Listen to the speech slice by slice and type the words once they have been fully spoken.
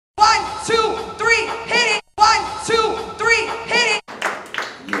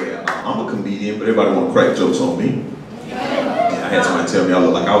but everybody want to crack jokes on me. I had somebody tell me I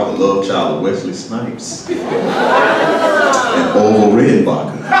look like I was the love child of Wesley Snipes and Orville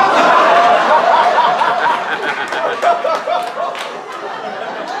Redenbacher.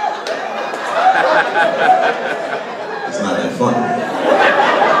 It's not that funny.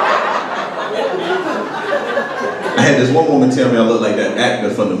 I had this one woman tell me I look like that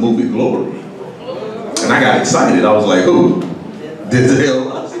actor from the movie Glory. And I got excited. I was like, who? Denzel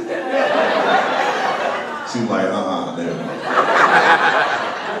Washington? She was like,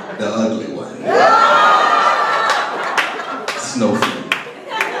 the ugly one. Snowflake.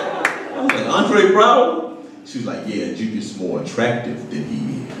 I was like, Andre Browder? She was like, yeah, you're just more attractive than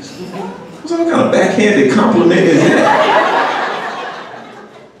he is. I was like, what kind of backhanded compliment is that?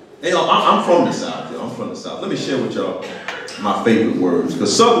 You know, I'm from the South, yo. I'm from the South. Let me share with y'all my favorite words,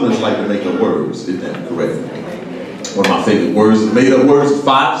 because Southerners like to make up words, isn't that correct? One of my favorite words is made up words,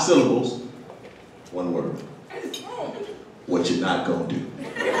 5 syllables, 1 word. What you not gonna do.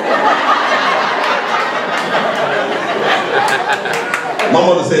 My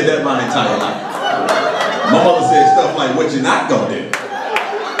mother said that my entire life. My mother said stuff like, what you not gonna do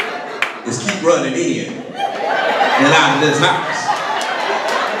is keep running in and out of this house.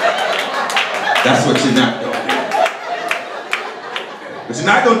 That's what you're not gonna do. What you're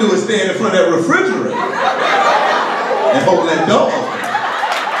not gonna do is stand in front of that refrigerator and hold that door open.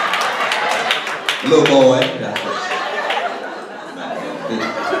 Little boy, that's what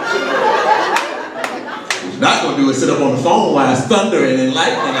you're not gonna do is sit up on the phone while it's thundering and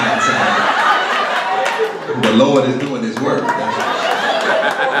lightning outside. The Lord is doing His work. That's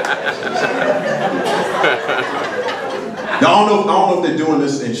now, I don't know if they're doing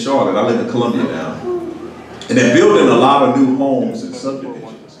this in Charlotte. I live in Columbia now. And they're building a lot of new homes and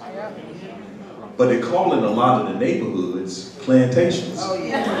subdivisions. But they're calling a lot of the neighborhoods plantations. Oh,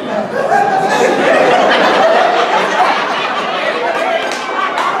 yeah.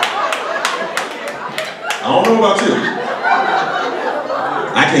 I don't know about you.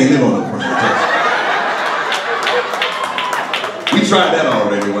 I can't live on a plantation. We tried that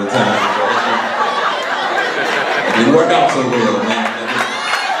already one time. It didn't work out so well, man.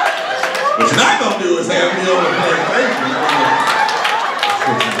 What you're not gonna do is have me on a plantation.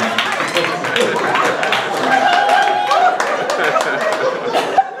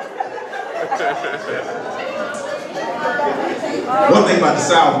 One thing about the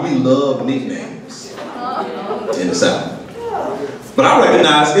South, we love nicknames in the South. But I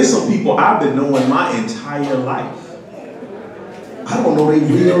recognize there's some people I've been knowing my entire life. I don't know their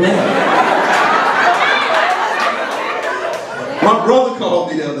real name. My brother called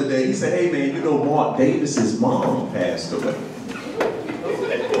me the other day. He said, hey man, you know Mark Davis's mom passed away. I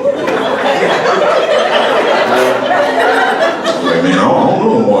was like, man, I don't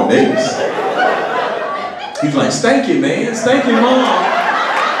know Mark Davis. He's like, Stanky, man. Stanky mom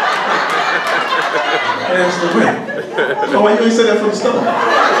passed away. So why you ain't say that from the start?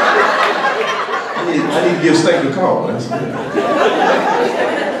 I need to give Stanky a call. That's good.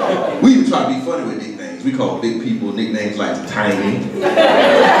 We even try to be funny with nicknames. We call big people nicknames like Tiny,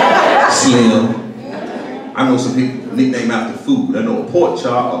 Slim. I know some people nickname after food. I know a pork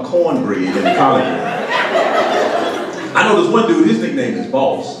chop, a cornbread, and a collard green. I know this one dude, his nickname is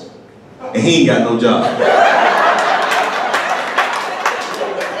Boss, and he ain't got no job.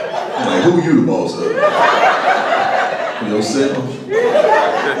 I'm like, who you the boss of? Yourself?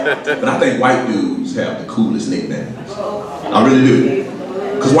 But I think white dudes have the coolest nicknames. I really do.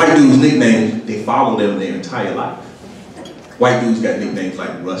 Because white dudes' nicknames, they follow them their entire life. White dudes got nicknames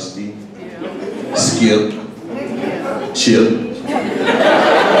like Rusty, Skip, Chip.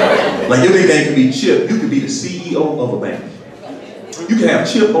 Like your nickname could be Chip. You could be the CEO of a bank. You can have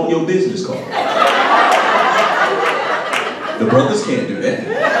Chip on your business card. The brothers can't do that.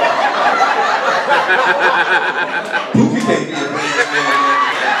 Pookie can't be a man.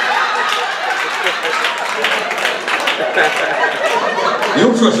 You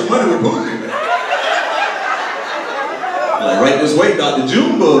don't trust your money with Pookie, man. Like, right this way, Dr.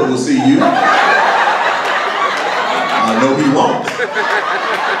 Junebug will see you. I know he won't.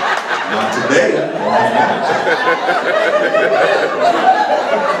 Not today.